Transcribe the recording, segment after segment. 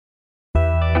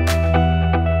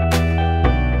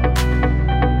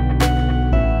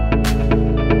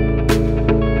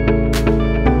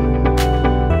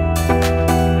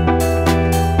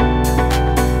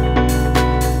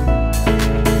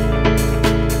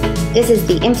This is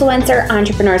the Influencer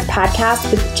Entrepreneurs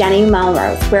Podcast with Jenny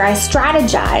Melrose, where I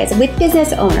strategize with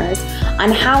business owners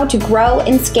on how to grow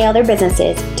and scale their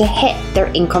businesses to hit their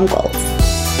income goals.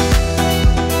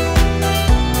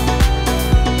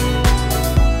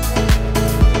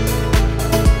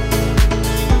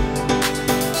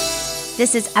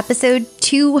 This is episode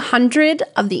 200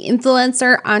 of the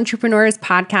Influencer Entrepreneurs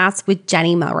Podcast with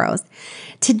Jenny Melrose.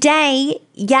 Today,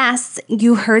 yes,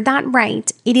 you heard that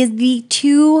right. It is the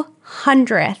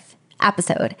 200th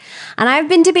episode. And I've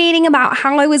been debating about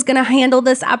how I was going to handle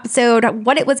this episode,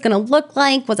 what it was going to look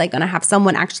like. Was I going to have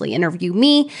someone actually interview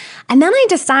me? And then I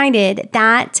decided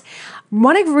that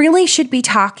what I really should be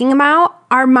talking about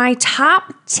are my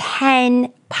top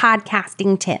 10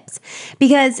 podcasting tips,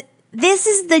 because this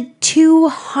is the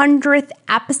 200th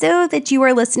episode that you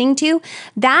are listening to.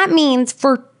 That means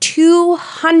for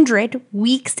 200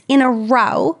 weeks in a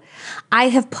row, I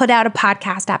have put out a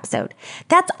podcast episode.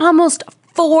 That's almost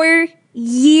 4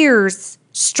 years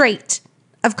straight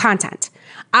of content.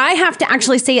 I have to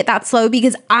actually say it that slow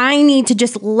because I need to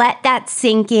just let that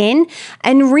sink in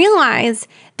and realize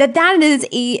that that is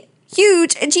a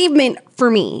huge achievement for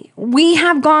me. We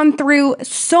have gone through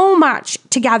so much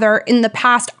together in the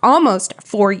past almost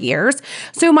 4 years.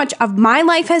 So much of my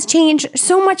life has changed.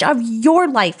 So much of your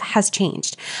life has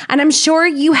changed. And I'm sure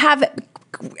you have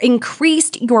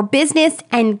increased your business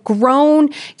and grown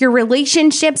your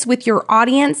relationships with your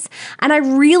audience. And I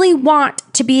really want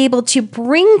to be able to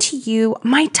bring to you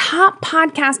my top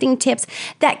podcasting tips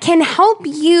that can help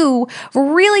you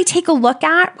really take a look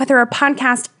at whether a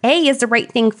podcast A is the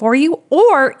right thing for you,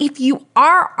 or if you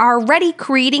are already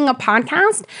creating a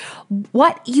podcast,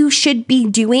 what you should be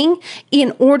doing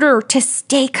in order to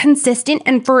stay consistent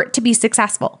and for it to be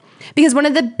successful. Because one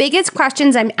of the biggest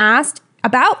questions I'm asked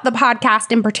about the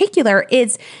podcast in particular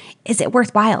is it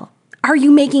worthwhile? Are you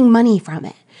making money from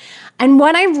it? And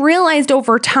what I've realized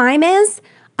over time is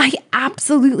I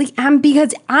absolutely am,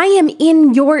 because I am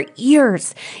in your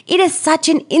ears. It is such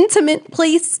an intimate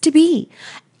place to be.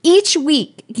 Each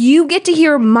week, you get to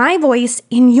hear my voice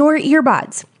in your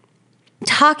earbuds,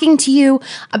 talking to you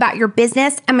about your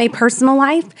business and my personal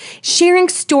life, sharing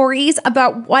stories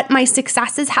about what my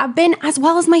successes have been, as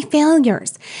well as my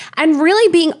failures, and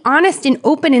really being honest and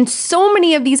open in so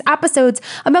many of these episodes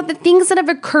about the things that have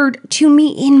occurred to me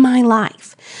in my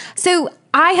life. So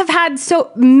I have had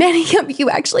so many of you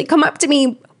actually come up to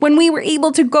me when we were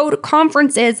able to go to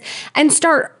conferences and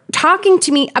start talking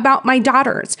to me about my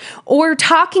daughters, or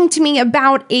talking to me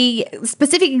about a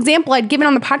specific example I'd given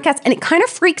on the podcast, and it kind of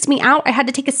freaks me out. I had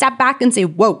to take a step back and say,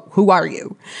 whoa, who are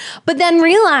you? But then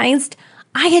realized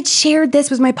I had shared this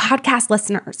with my podcast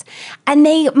listeners, and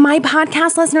my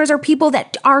podcast listeners are people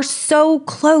that are so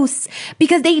close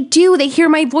because they hear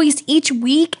my voice each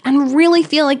week and really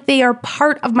feel like they are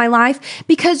part of my life,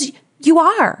 because you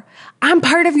are. I'm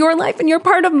part of your life and you're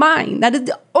part of mine. That is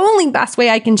the only best way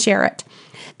I can share it.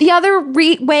 The other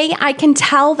way I can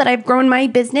tell that I've grown my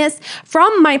business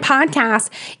from my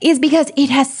podcast is because it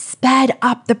has sped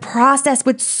up the process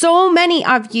with so many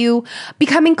of you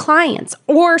becoming clients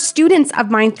or students of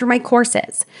mine through my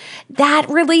courses. That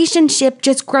relationship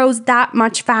just grows that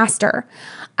much faster.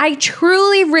 I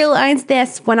truly realized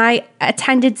this when I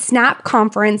attended Snap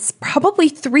Conference probably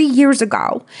 3 years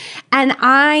ago, and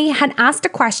I had asked a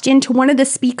question to one of the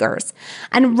speakers,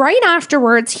 and right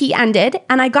afterwards he ended,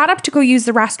 and I got up to go use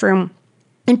the restroom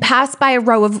and passed by a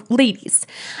row of ladies,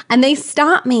 and they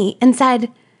stopped me and said,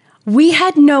 "We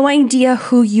had no idea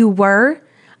who you were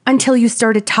until you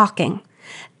started talking.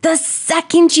 The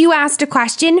second you asked a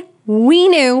question, we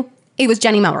knew it was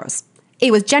Jenny Melrose.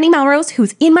 It was Jenny Melrose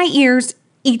who's in my ears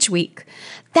each week."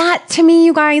 That, to me,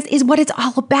 you guys, is what it's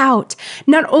all about.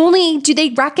 Not only do they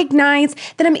recognize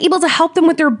that I'm able to help them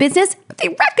with their business, but they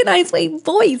recognize my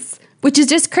voice, which is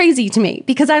just crazy to me,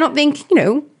 because I don't think,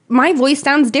 my voice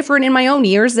sounds different in my own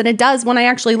ears than it does when I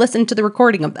actually listen to the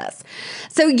recording of this.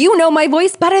 So you know my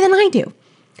voice better than I do.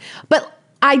 But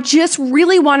I just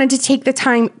really wanted to take the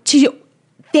time to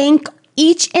thank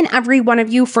each and every one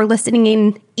of you for listening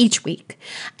in each week.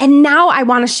 And now I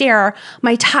want to share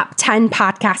my top 10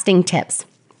 podcasting tips.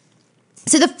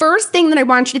 So the first thing that I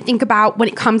want you to think about when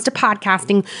it comes to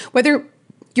podcasting, whether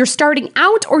you're starting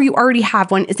out or you already have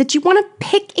one, is that you want to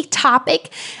pick a topic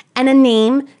and a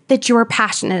name that you're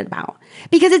passionate about,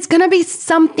 because it's going to be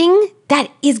something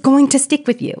that is going to stick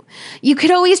with you. You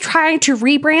could always try to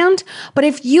rebrand, but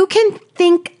if you can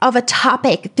think of a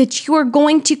topic that you are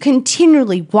going to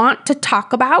continually want to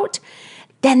talk about,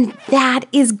 then that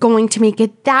is going to make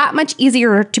it that much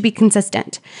easier to be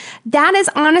consistent. That is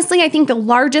honestly, I think, the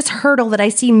largest hurdle that I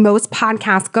see most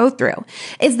podcasts go through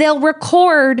is they'll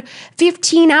record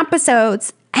 15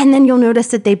 episodes and then you'll notice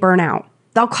that they burn out.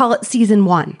 They'll call it season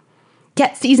 1.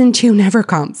 Yet season 2 never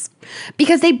comes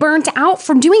because they burnt out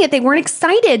from doing it. They weren't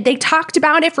excited. They talked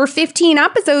about it for 15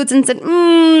 episodes and said,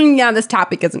 yeah, this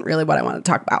topic isn't really what I want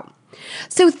to talk about.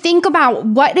 So think about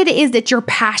what it is that you're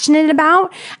passionate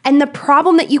about and the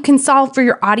problem that you can solve for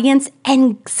your audience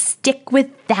and stick with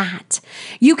that.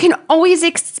 You can always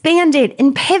expand it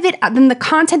and pivot in the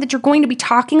content that you're going to be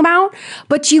talking about,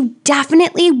 but you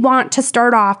definitely want to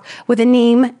start off with a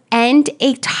name and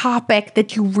a topic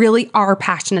that you really are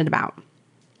passionate about.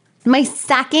 My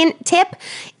second tip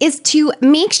is to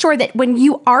make sure that when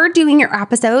you are doing your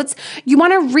episodes, you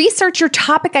want to research your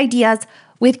topic ideas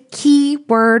with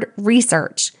keyword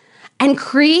research and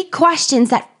create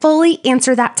questions that fully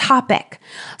answer that topic.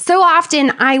 So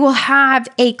often I will have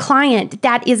a client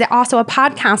that is also a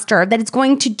podcaster that is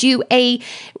going to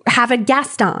have a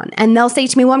guest on, and they'll say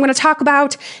to me, well, I'm going to talk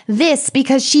about this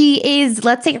because she is,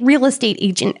 let's say, a real estate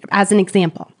agent as an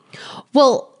example.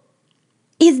 Well,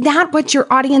 is that what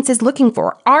your audience is looking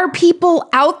for? Are people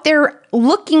out there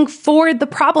looking for the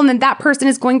problem that that person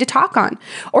is going to talk on?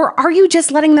 Or are you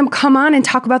just letting them come on and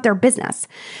talk about their business?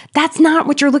 That's not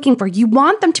what you're looking for. You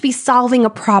want them to be solving a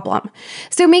problem.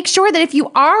 So make sure that if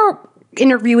you are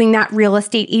interviewing that real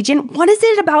estate agent, what is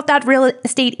it about that real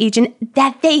estate agent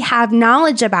that they have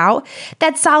knowledge about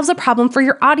that solves a problem for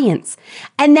your audience?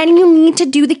 And then you need to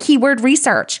do the keyword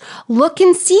research. Look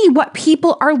and see what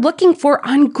people are looking for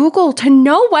on Google to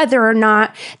know whether or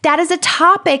not that is a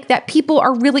topic that people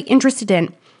are really interested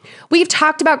in. We've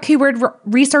talked about keyword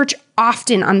research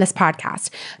often on this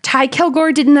podcast. Ty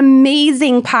Kilgore did an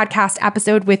amazing podcast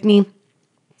episode with me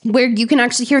where you can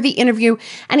actually hear the interview,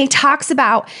 and he talks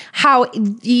about how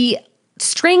the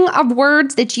string of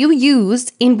words that you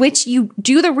use in which you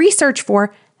do the research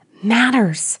for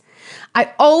matters.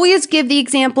 I always give the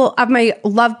example of my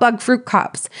Love Bug fruit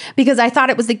cups because I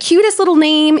thought it was the cutest little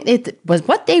name. It was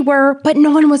what they were, but no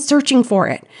one was searching for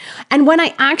it. And when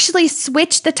I actually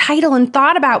switched the title and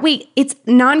thought about, wait, it's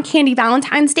non-candy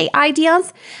Valentine's Day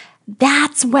ideas,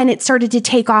 that's when it started to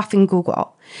take off in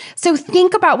Google. So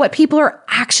think about what people are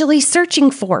actually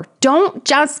searching for. Don't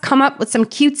just come up with some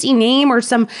cutesy name or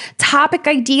some topic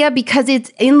idea because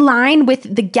it's in line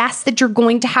with the guests that you're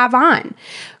going to have on.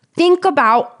 Think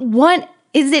about what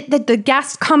is it that the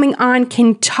guest coming on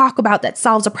can talk about that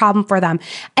solves a problem for them,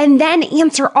 and then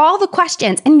answer all the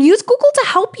questions and use Google to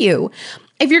help you.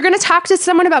 If you're going to talk to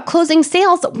someone about closing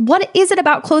sales, what is it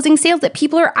about closing sales that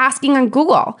people are asking on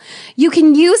Google? You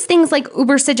can use things like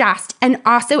Ubersuggest and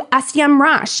also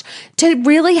SEMrush to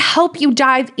really help you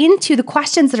dive into the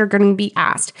questions that are going to be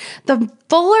asked. The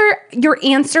fuller your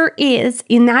answer is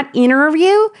in that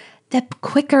interview, the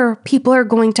quicker people are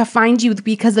going to find you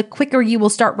because the quicker you will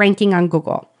start ranking on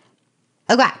Google.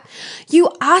 Okay. You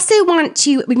also want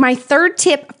to, my third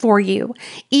tip for you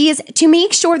is to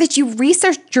make sure that you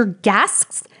research your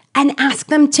guests and ask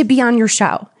them to be on your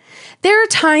show. There are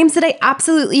times that I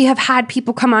absolutely have had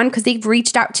people come on because they've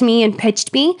reached out to me and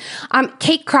pitched me.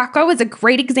 Kate Krockow is a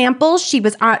great example. She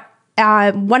was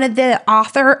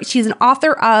she's an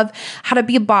author of How to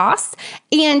Be a Boss,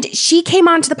 and she came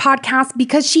onto the podcast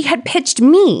because she had pitched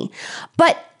me,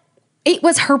 but it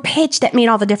was her pitch that made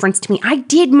all the difference to me. I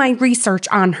did my research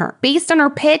on her. Based on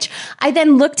her pitch, I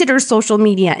then looked at her social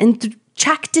media and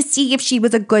checked to see if she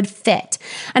was a good fit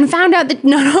and found out that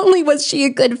not only was she a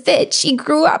good fit, she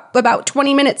grew up about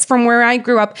 20 minutes from where I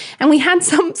grew up, and we had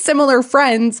some similar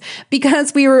friends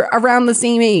because we were around the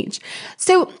same age.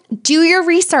 So do your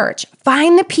research.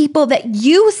 Find the people that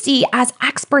you see as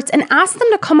experts and ask them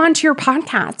to come onto your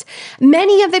podcast.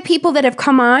 Many of the people that have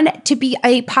come on to be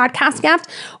a podcast guest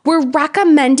were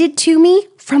recommended to me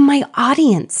from my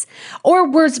audience or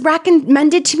was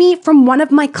recommended to me from one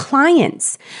of my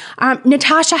clients.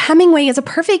 Natasha Hemingway is a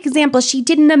perfect example. She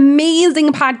did an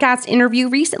amazing podcast interview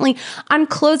recently on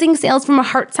closing sales from a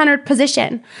heart-centered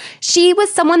position. She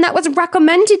was someone that was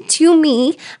recommended to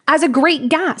me as a great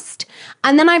guest.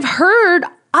 And then I've heard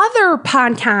other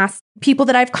podcasts, people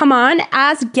that I've come on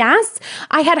as guests,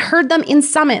 I had heard them in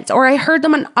summits or I heard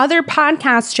them on other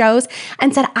podcast shows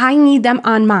and said, I need them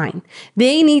on mine.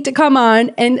 They need to come on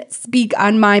and speak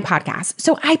on my podcast.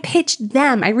 So I pitched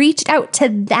them. I reached out to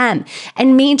them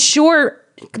and made sure,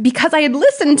 because I had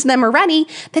listened to them already,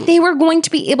 that they were going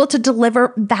to be able to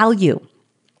deliver value.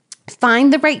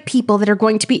 Find the right people that are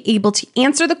going to be able to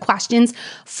answer the questions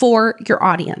for your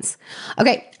audience.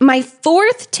 Okay, my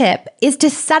fourth tip is to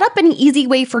set up an easy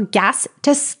way for guests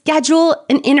to schedule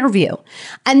an interview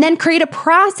and then create a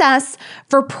process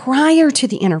for prior to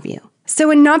the interview. So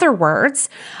in other words,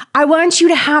 I want you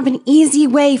to have an easy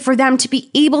way for them to be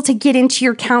able to get into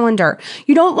your calendar.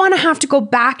 You don't want to have to go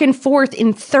back and forth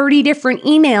in 30 different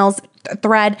emails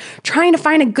thread trying to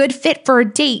find a good fit for a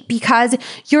date because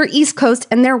you're East Coast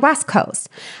and they're West Coast.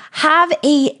 Have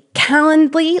a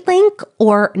Calendly link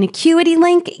or an Acuity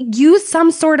link. Use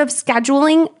some sort of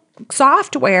scheduling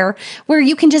software where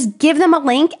you can just give them a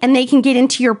link and they can get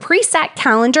into your preset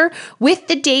calendar with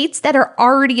the dates that are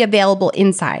already available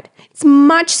inside. It's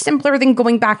much simpler than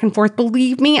going back and forth.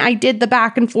 Believe me, I did the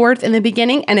back and forth in the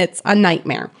beginning and it's a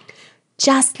nightmare.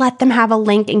 Just let them have a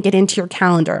link and get into your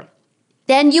calendar.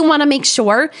 Then you want to make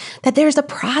sure that there's a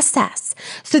process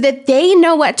so that they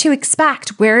know what to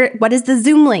expect. What is the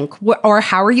Zoom link? Or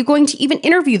how are you going to even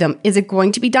interview them? Is it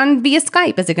going to be done via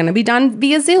Skype? Is it going to be done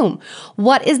via Zoom?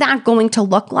 What is that going to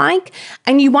look like?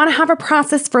 And you want to have a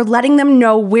process for letting them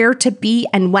know where to be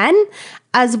and when,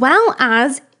 as well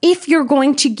as if you're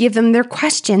going to give them their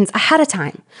questions ahead of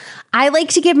time. I like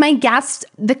to give my guests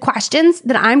the questions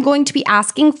that I'm going to be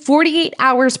asking 48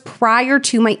 hours prior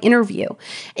to my interview.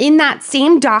 In that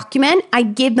same document, I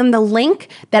give them the link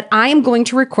that I am going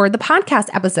to record the podcast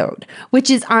episode, which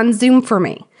is on Zoom for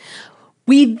me.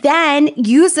 We then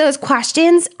use those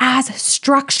questions as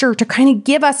structure to kind of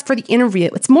give us for the interview.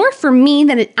 It's more for me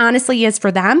than it honestly is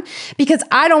for them because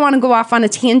I don't want to go off on a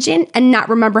tangent and not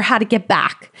remember how to get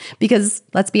back because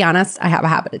let's be honest, I have a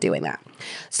habit of doing that.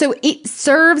 So it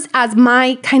serves as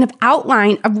my kind of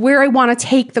outline of where I want to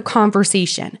take the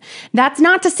conversation. That's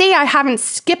not to say I haven't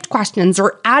skipped questions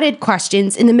or added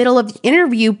questions in the middle of the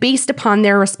interview based upon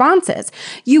their responses.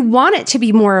 You want it to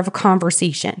be more of a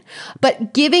conversation,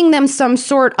 but giving them some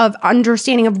sort of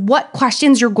understanding of what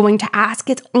questions you're going to ask,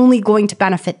 it's only going to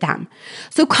benefit them.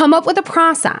 So come up with a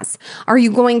process. Are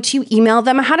you going to email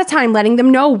them ahead of time, letting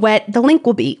them know what the link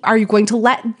will be? Are you going to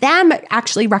let them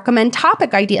actually recommend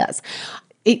topic ideas?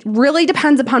 It really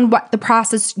depends upon what the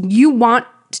process you want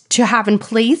to have in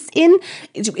place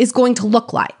is going to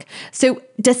look like. So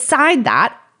decide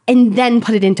that and then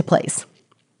put it into place.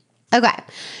 Okay.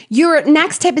 Your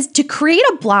next tip is to create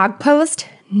a blog post,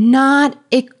 not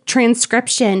a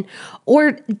transcription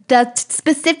or the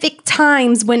specific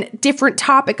times when different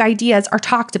topic ideas are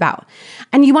talked about.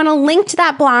 And you want to link to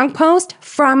that blog post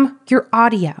from your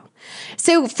audio.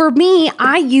 So for me,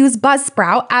 I use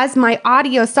Buzzsprout as my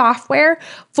audio software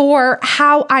for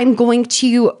how I'm going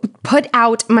to put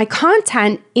out my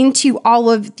content into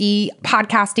all of the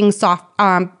podcasting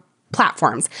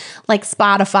platforms like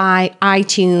Spotify,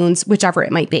 iTunes, whichever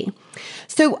it might be.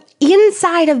 So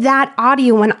inside of that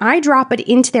audio, when I drop it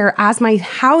into there as my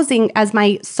housing, as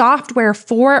my software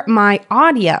for my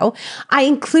audio, I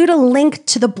include a link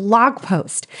to the blog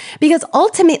post because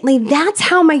ultimately that's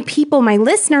how my people, my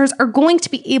listeners are going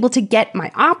to be able to get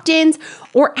my opt-ins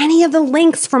or any of the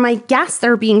links for my guests that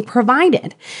are being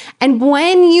provided. And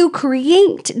when you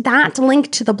create that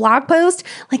link to the blog post,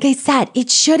 like I said,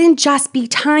 it shouldn't just be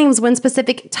times when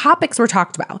specific topics were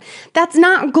talked about. That's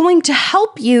not going to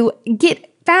help you get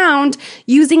found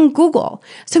using Google.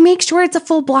 So make sure it's a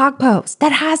full blog post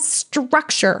that has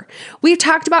structure. We've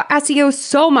talked about SEO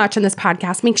so much on this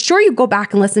podcast. Make sure you go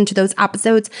back and listen to those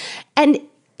episodes and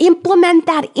implement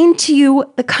that into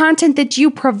the content that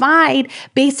you provide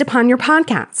based upon your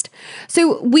podcast.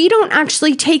 So we don't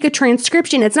actually take a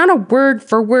transcription. It's not a word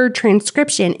for word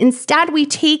transcription. Instead, we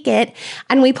take it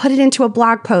and we put it into a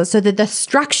blog post so that the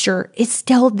structure is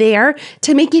still there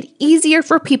to make it easier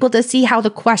for people to see how the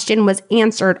question was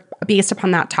answered based upon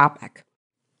that topic.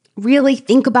 Really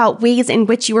think about ways in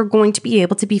which you are going to be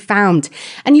able to be found.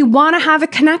 And you want to have a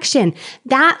connection.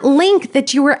 That link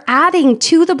that you are adding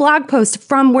to the blog post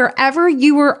from wherever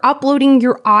you are uploading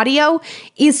your audio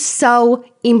is so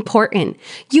important.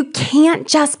 You can't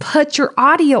just put your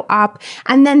audio up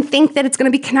and then think that it's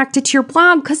going to be connected to your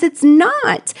blog because it's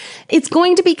not. It's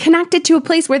going to be connected to a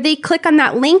place where they click on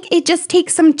that link. It just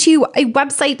takes them to a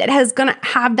website that has going to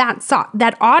have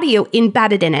that audio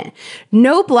embedded in it.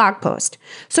 No blog post.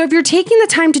 So if you're taking the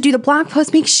time to do the blog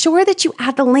post, make sure that you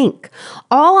add the link.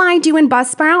 All I do in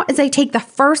Buzzsprout is I take the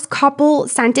first couple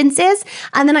sentences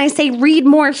and then I say read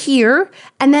more here.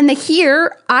 And then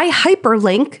here I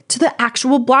hyperlink to the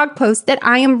actual blog post that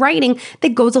I am writing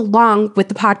that goes along with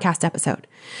the podcast episode.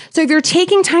 So if you're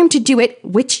taking time to do it,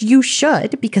 which you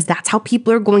should, because that's how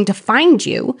people are going to find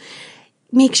you,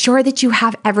 make sure that you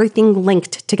have everything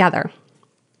linked together.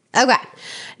 Okay.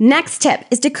 Next tip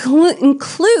is to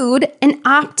include an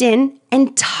opt-in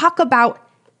and talk about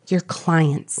your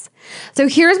clients. So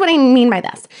here's what I mean by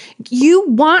this. You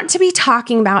want to be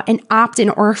talking about an opt-in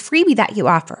or a freebie that you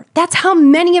offer. That's how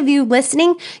many of you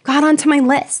listening got onto my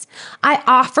list. I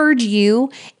offered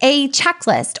you a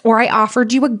checklist or I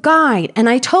offered you a guide and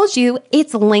I told you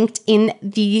it's linked in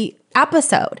the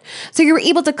episode. So you're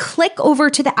able to click over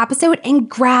to the episode and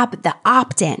grab the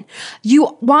opt-in.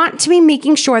 You want to be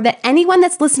making sure that anyone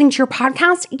that's listening to your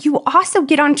podcast, you also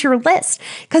get onto your list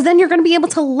because then you're going to be able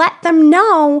to let them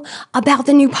know about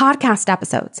the new podcast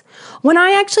episodes. When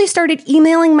I actually started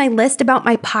emailing my list about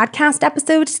my podcast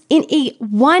episodes in a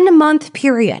 1 month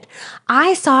period,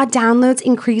 I saw downloads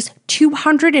increase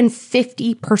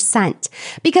 250%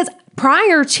 because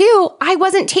prior to, I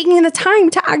wasn't taking the time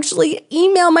to actually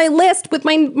email my list with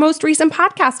my most recent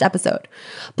podcast episode.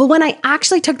 But when I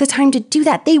actually took the time to do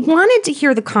that, they wanted to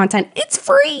hear the content. It's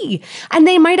free. And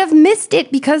they might have missed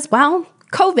it because, well,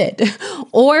 COVID,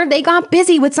 or they got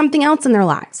busy with something else in their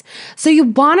lives. So you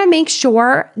want to make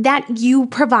sure that you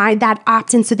provide that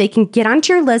opt-in so they can get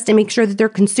onto your list and make sure that they're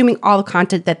consuming all the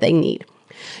content that they need.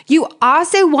 You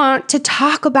also want to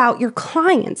talk about your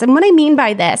clients. And what I mean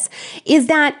by this is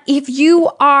that if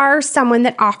you are someone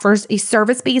that offers a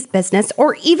service-based business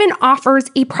or even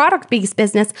offers a product-based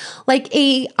business like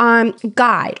a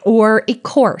guide or a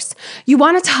course, you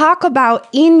want to talk about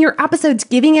in your episodes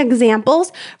giving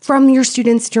examples from your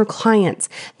students and your clients.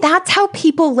 That's how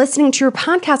people listening to your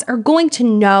podcast are going to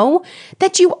know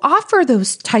that you offer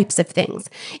those types of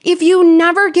things. If you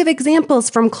never give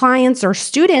examples from clients or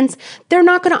students, they're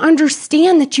not going to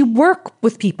understand that you work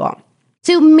with people.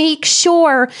 So make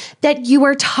sure that you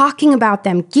are talking about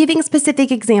them, giving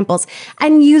specific examples,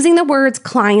 and using the words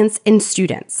clients and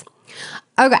students.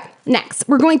 Okay, next,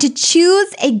 we're going to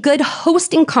choose a good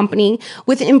hosting company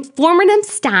with informative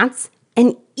stats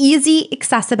and easy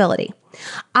accessibility.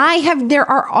 There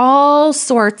are all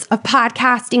sorts of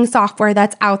podcasting software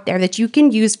that's out there that you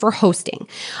can use for hosting.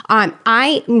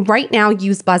 I right now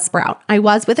use Buzzsprout. I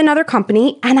was with another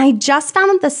company and I just found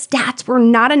that the stats were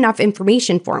not enough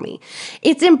information for me.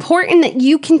 It's important that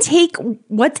you can take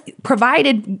what's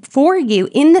provided for you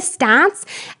in the stats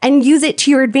and use it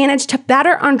to your advantage to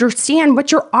better understand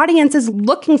what your audience is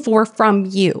looking for from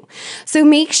you. So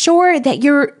make sure that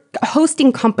your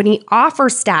hosting company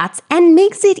offers stats and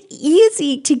makes it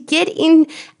easy to get in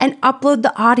and upload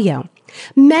the audio.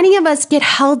 Many of us get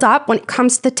held up when it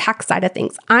comes to the tech side of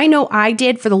things. I know I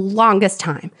did for the longest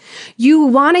time. You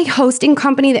want a hosting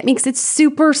company that makes it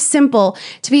super simple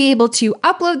to be able to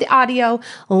upload the audio,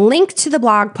 link to the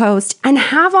blog post, and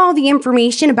have all the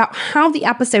information about how the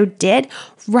episode did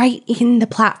right in the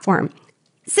platform.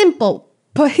 Simple.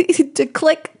 To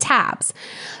click tabs.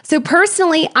 So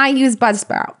personally, I use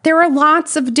Buzzsprout. There are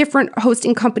lots of different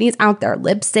hosting companies out there,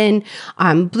 Libsyn,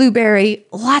 Blueberry,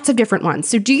 lots of different ones.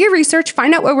 So do your research,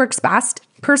 find out what works best.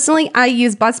 Personally, I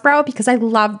use Buzzsprout because I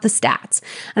love the stats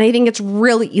and I think it's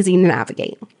really easy to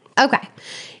navigate. Okay.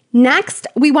 Next,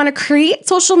 we want to create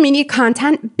social media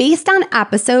content based on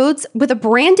episodes with a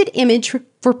branded image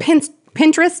for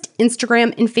Pinterest,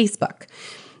 Instagram, and Facebook.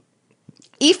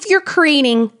 If you're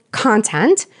creating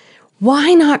content,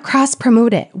 why not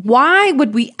cross-promote it? Why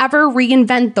would we ever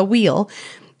reinvent the wheel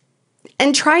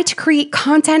and try to create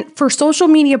content for social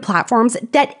media platforms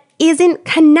that isn't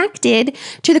connected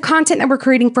to the content that we're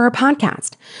creating for our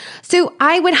podcast? So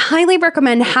I would highly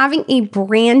recommend having a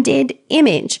branded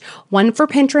image, one for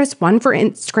Pinterest, one for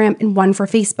Instagram, and one for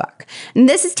Facebook. And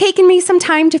this has taken me some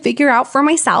time to figure out for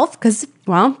myself because,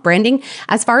 well, branding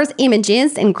as far as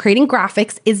images and creating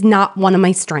graphics is not one of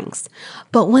my strengths.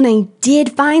 But when I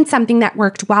did find something that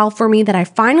worked well for me, that I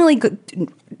finally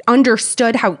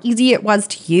understood how easy it was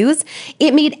to use,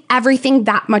 it made everything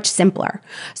that much simpler.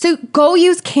 So go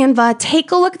use Canva,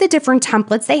 take a look at the different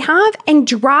templates they have, and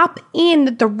drop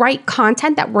in the right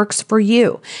content that works for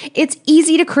you. It's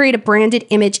easy to create a branded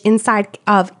image inside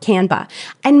of Canva.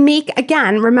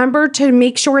 And remember to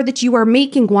make sure that you are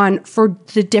making one for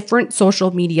the different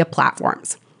social media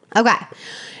platforms. Okay.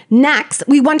 Next,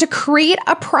 we want to create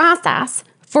a process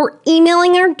for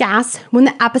emailing our guests when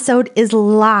the episode is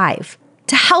live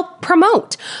to help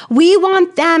promote. We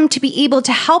want them to be able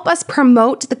to help us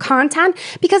promote the content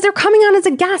because they're coming on as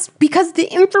a guest, because the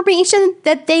information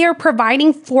that they are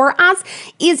providing for us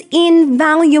is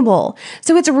invaluable.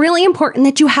 So it's really important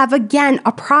that you have, again,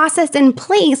 a process in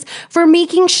place for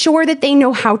making sure that they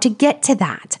know how to get to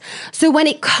that. So when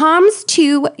it comes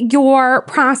to your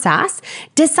process,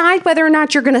 decide whether or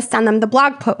not you're going to send them the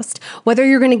blog post, whether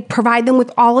you're going to provide them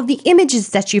with all of the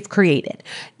images that you've created.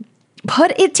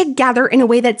 put it together in a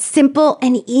way that's simple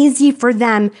and easy for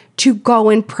them to go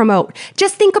and promote.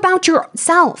 Just think about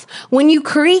yourself. When you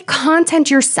create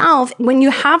content yourself, when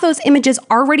you have those images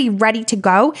already ready to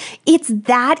go, it's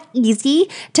that easy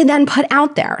to then put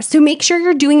out there. So make sure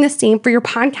you're doing the same for your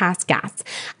podcast guests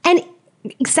and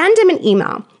send them an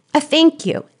email, a thank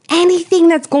you, anything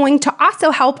that's going to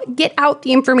also help get out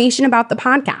the information about the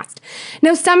podcast.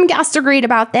 Now, some guests are great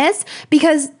about this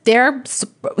because they're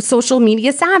social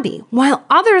media savvy, while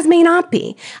others may not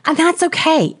be. And that's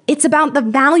okay. It's about the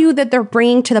value that they're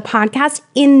bringing to the podcast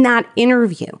in that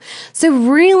interview. So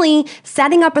really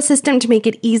setting up a system to make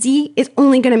it easy is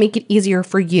only going to make it easier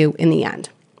for you in the end.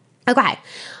 Okay.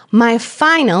 My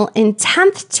final and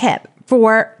 10th tip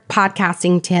for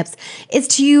podcasting tips is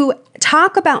to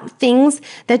talk about things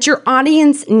that your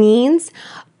audience needs,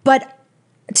 but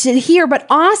to hear, but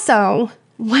also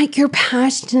what you're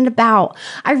passionate about.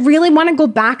 I really want to go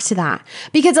back to that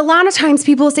because a lot of times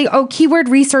people say, oh, keyword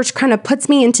research kind of puts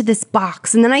me into this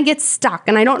box and then I get stuck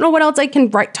and I don't know what else I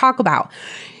can talk about.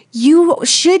 You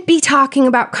should be talking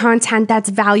about content that's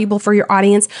valuable for your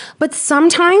audience, but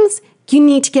sometimes you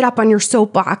need to get up on your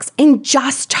soapbox and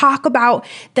just talk about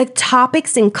the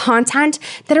topics and content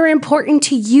that are important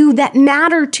to you, that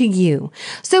matter to you.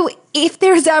 So if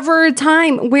there's ever a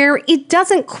time where it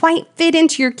doesn't quite fit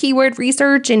into your keyword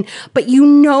research, but you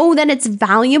know that it's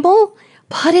valuable,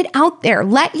 put it out there.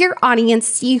 Let your audience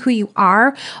see who you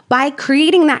are by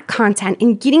creating that content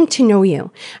and getting to know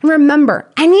you. And remember,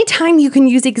 anytime you can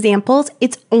use examples,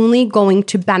 it's only going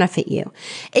to benefit you.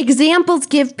 Examples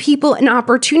give people an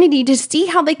opportunity to see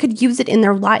how they could use it in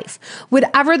their life.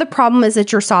 Whatever the problem is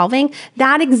that you're solving,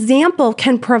 that example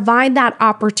can provide that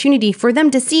opportunity for them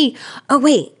to see, oh,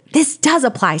 wait, this does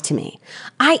apply to me.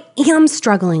 I am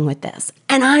struggling with this,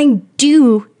 and I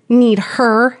do need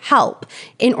her help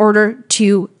in order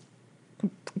to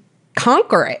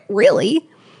conquer it, really.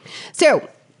 So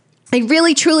I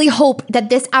really, truly hope that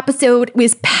this episode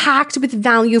was packed with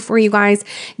value for you guys.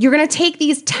 You're going to take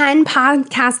these 10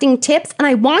 podcasting tips and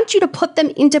I want you to put them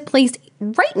into place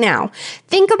right now.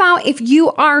 Think about if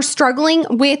you are struggling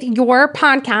with your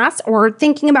podcast or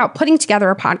thinking about putting together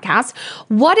a podcast,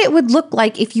 what it would look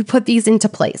like if you put these into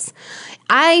place.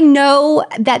 I know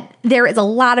that there is a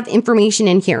lot of information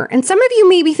in here, and some of you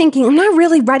may be thinking, I'm not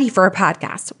really ready for a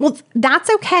podcast. Well, that's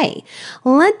okay.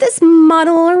 Let this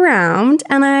muddle around,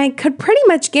 and I could pretty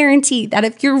much guarantee that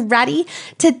if you're ready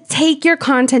to take your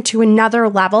content to another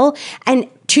level and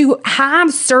to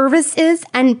have services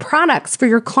and products for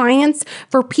your clients,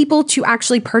 for people to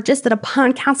actually purchase, that a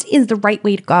podcast is the right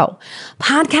way to go.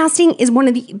 Podcasting is one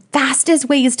of the fastest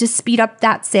ways to speed up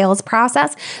that sales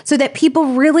process so that people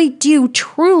really do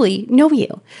truly know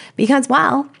you because,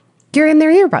 well, you're in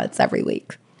their earbuds every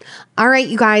week. All right,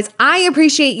 you guys, I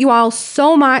appreciate you all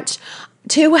so much.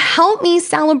 To help me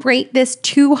celebrate this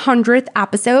 200th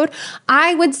episode,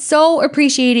 I would so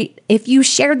appreciate it if you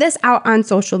shared this out on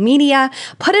social media,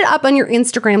 put it up on your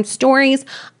Instagram stories.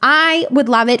 I would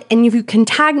love it. And if you can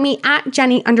tag me at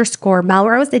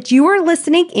Jenny_Melrose that you are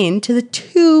listening in to the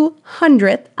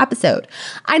 200th episode.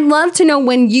 I'd love to know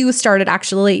when you started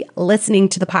actually listening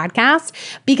to the podcast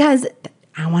because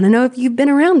I want to know if you've been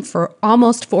around for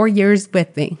almost 4 years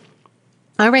with me.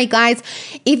 All right, guys,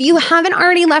 if you haven't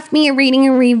already left me a rating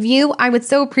and review, I would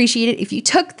so appreciate it if you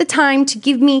took the time to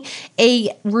give me a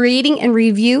rating and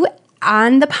review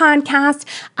on the podcast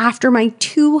after my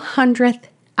 200th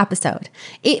episode.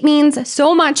 It means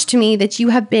so much to me that you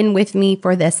have been with me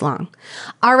for this long.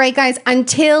 All right, guys,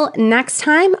 until next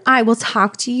time, I will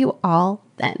talk to you all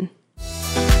then.